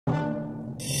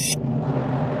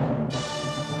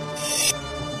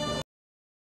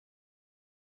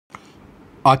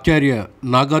ఆచార్య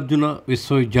నాగార్జున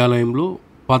విశ్వవిద్యాలయంలో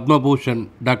Padma Bhushan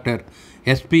doctor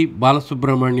SP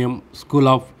Balasubrahmanyam school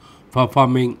of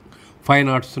performing fine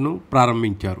ఆర్ట్స్ను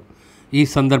ప్రారంభించారు. ఈ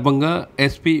సందర్భంగా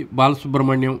ఎస్పి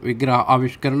బాలసుబ్రహ్మణ్యం విగ్రహ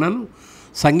ఆవిష్కరణను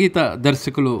సంగీత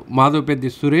దర్శకులు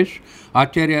Madhavapeddi Suresh,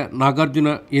 Acharya Nagarjuna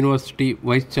university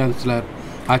vice chancellor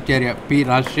ఆచార్య P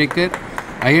Rajasekhar,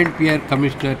 INPR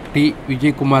commissioner T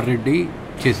Vijay Kumar Reddy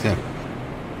చేశారు.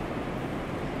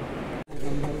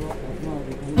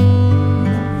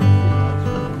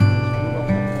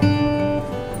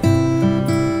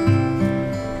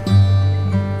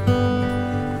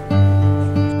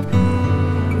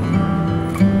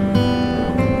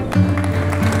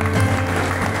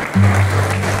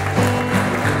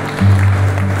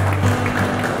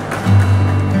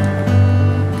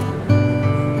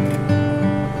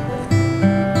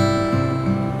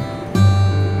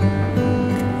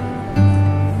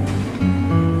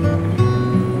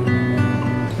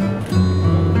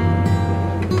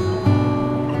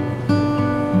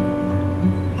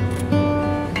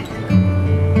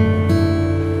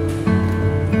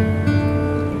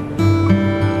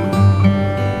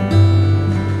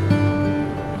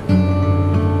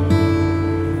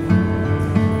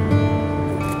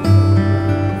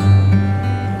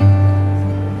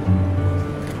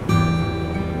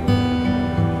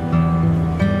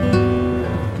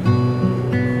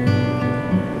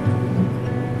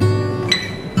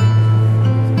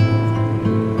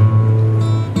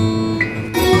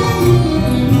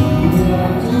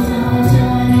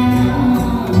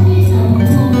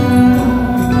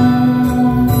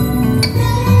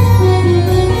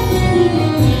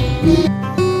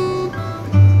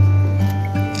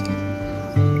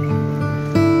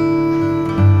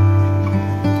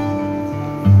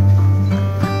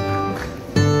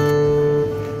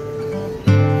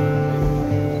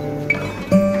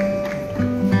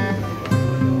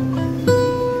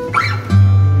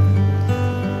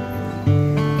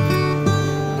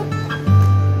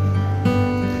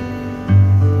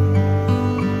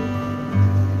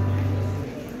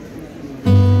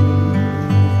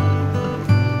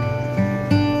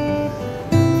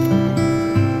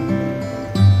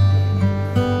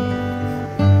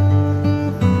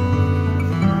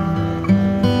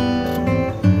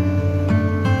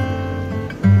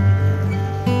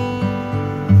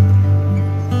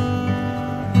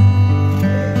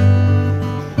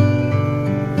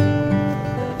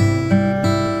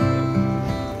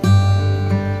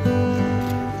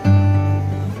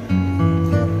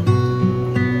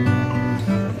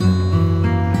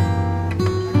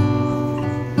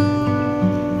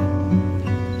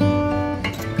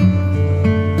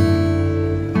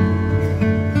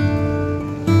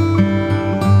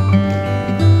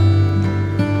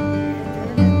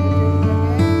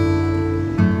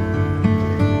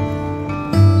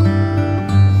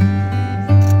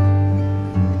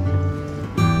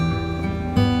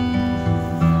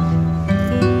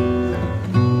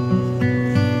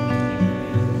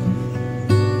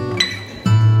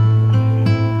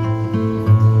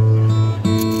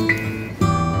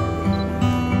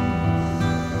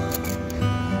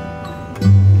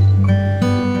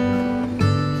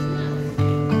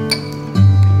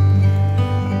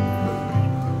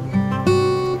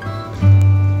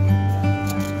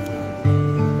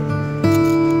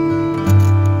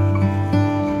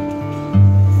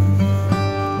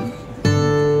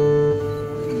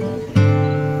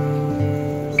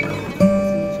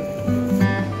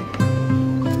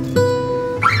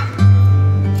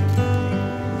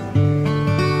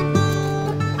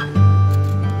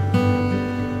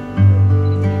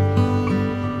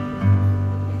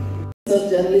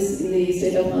 Journalists in the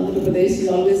state of Andhra Pradesh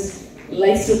always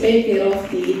likes to take care of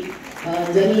the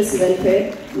journalist welfare.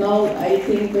 Now I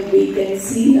think we can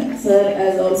see sir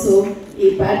as also a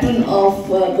patron of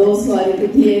those who are into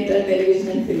theatre, television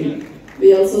and film.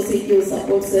 We also seek to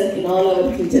support sir in all our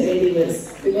future endeavors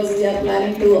because we are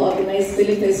planning to organize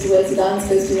film festivals, dance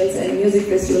festivals and music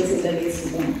festivals in the days to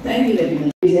come. Thank you very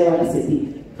much. Vijayawada City.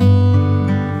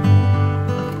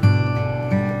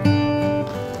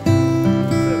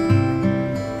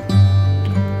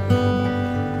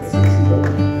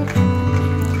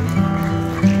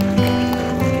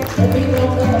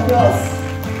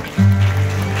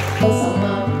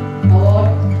 Award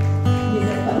is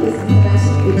a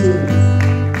international achievement.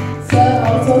 Sir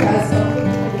also has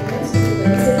contributed to the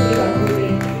recently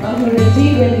concluded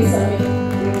G20 summit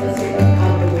in the state of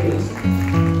Andhra Pradesh.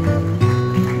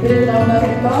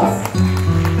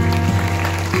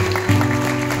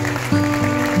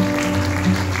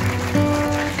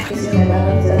 Minister and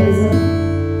Environment Journalism.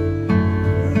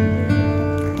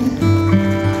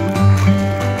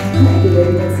 Thank you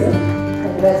very much, sir.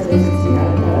 Congratulations to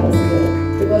Nalakara sir,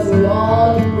 because we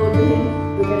all go to him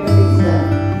to get the things done.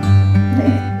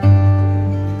 Thank you.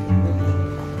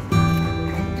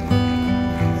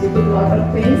 She took a lot of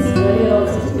pains earlier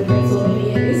also to prepare so many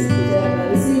areas which are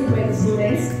received by the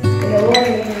students in a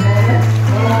overwhelming manner.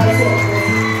 Now also, of course,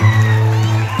 a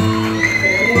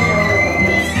great round of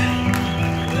applause.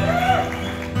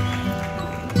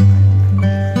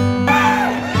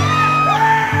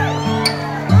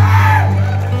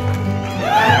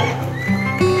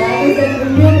 That is a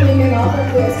tribute we can offer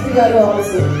to SP Garu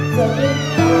also. So, big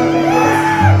round of applause.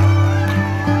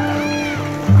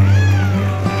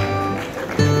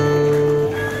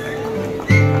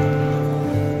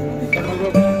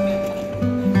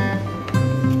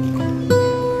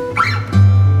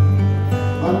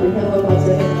 On behalf of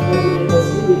Acharya Nagarjuna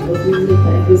University, we profusely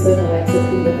thank you, sir, for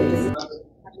accepting the felicitation.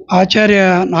 Acharya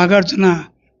Nagarjuna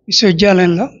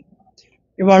విశ్వవిద్యాలయంలో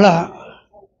ఇవాళ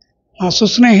మా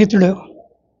సుస్నేహితుడు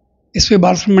SV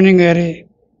Balasubrahmanyam గారి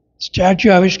statue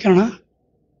ఆవిష్కరణ,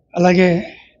 అలాగే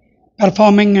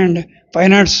performing and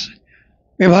fine arts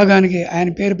విభాగానికి ఆయన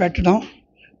పేరు పెట్టడం,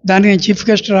 దానికి చీఫ్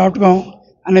గెస్ట్ రావటం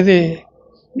అనేది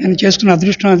నేను చేసుకున్న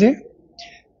అదృష్టం. అది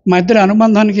మా ఇద్దరి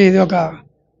అనుబంధానికి ఇది ఒక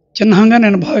చిహ్నంగా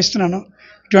నేను భావిస్తున్నాను.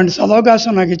 ఇటువంటి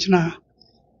సదవకాశం నాకు ఇచ్చిన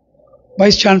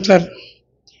వైస్ ఛాన్సలర్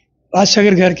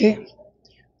రాజశేఖర్ గారికి,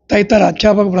 తదితర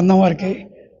అధ్యాపక బృందం వారికి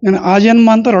నేను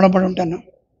ఆజన్మాంతా రుణపడి ఉంటాను.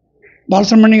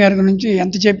 బాలసుబ్రహ్మణ్యం గారి గురించి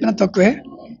ఎంత చెప్పినా తక్కువే.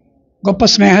 గొప్ప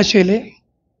స్నేహశీలి,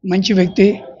 మంచి వ్యక్తి,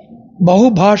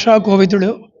 బహుభాషా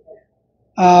కోవిదుడు,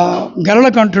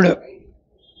 గరళకంఠుడు.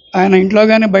 ఆయన ఇంట్లో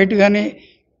కానీ బయట కానీ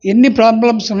ఎన్ని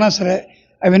ప్రాబ్లమ్స్ ఉన్నా సరే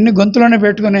అవన్నీ గొంతులోనే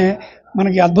పెట్టుకుని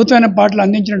మనకి అద్భుతమైన పాటలు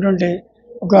అందించినటువంటి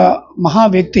ఒక మహా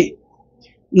వ్యక్తి.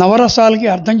 నవరసాలకి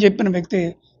అర్థం చెప్పిన వ్యక్తి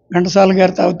ఘంటసాల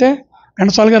గారు. తాగితే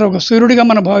ఘంటసాల గారు ఒక సూర్యుడిగా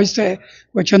మనం భావిస్తే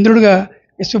ఒక చంద్రుడిగా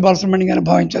ఎస్వి బాలసుబ్రహ్మణ్యం గారిని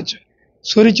భావించవచ్చు.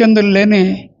 సూర్యచంద్రులు లేని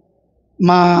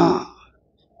మా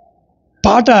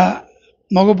పాట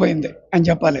మోగిపోయింది అని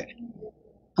చెప్పాలి.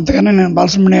 అంతకన్నా నేను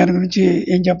బాలసుబ్రహ్మణ్యం గారి గురించి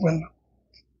ఏం చెప్పగలను.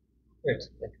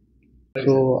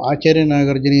 సో ఆచార్య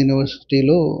నాగార్జున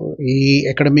యూనివర్సిటీలో ఈ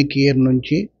అకాడమిక్ ఇయర్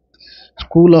నుంచి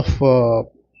school of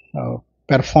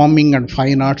performing and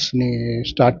fine ఆర్ట్స్ని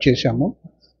start చేశాము.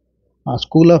 ఆ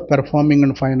school of performing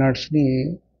and fine ఆర్ట్స్ని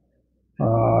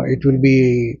it will be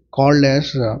called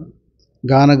as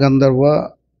గాన గంధర్వ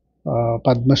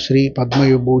పద్మశ్రీ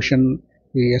పద్మవిభూషణ్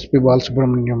ఈ SP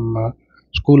Balasubrahmanyam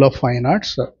school of fine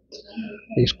arts.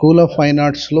 ఈ school of fine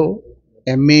ఆర్ట్స్లో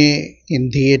MA in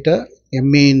theatre,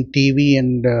 MA in TV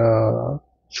and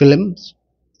films,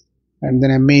 and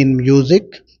then MA in music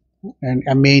and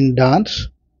MA in dance,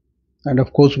 and of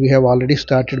course we have already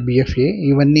started BFA.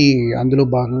 ఇవన్నీ అందులో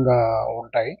భాగంగా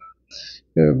ఉంటాయి.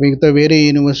 మిగతా వేరే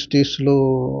యూనివర్సిటీస్లో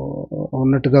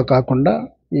ఉన్నట్టుగా కాకుండా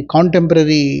ఈ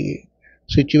కాంటెంపరీ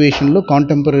సిచ్యువేషన్లో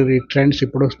కాంటెంపరీ ట్రెండ్స్,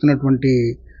 ఇప్పుడు వస్తున్నటువంటి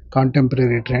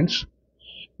contemporary trends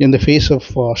in the face of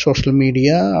social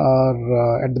media or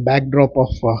at the backdrop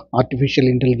of artificial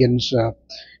intelligence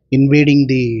invading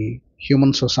the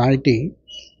human society,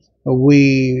 we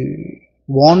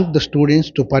want the students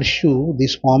to pursue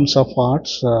these forms of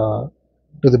arts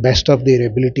to the best of their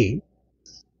ability.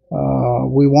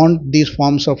 We want these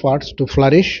forms of arts to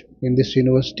flourish in this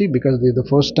university because this is the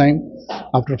first time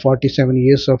after 47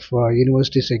 years of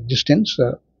university's existence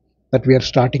that we are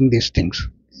starting these things.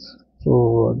 So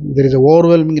there is an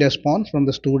overwhelming response from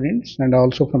the students and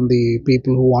also from the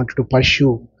people who want to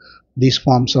pursue these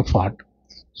forms of art.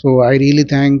 So I really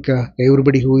thank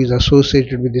everybody who is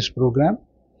associated with this program,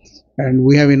 and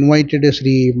we have invited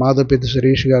Sri Madhapeth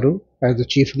Suresh Garu as the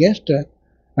chief guest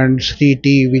and Sri T.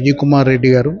 Vijay Kumar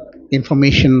Reddy Garu,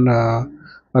 Information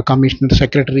Commissioner,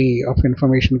 Secretary of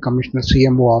Information Commissioner,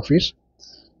 CMO Office,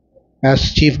 as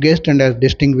chief guest and as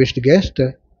distinguished guest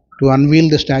to unveil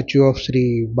the statue of Sri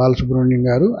Balasubramanian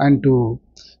Garu and to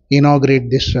inaugurate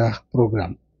this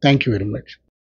program. Thank you very much.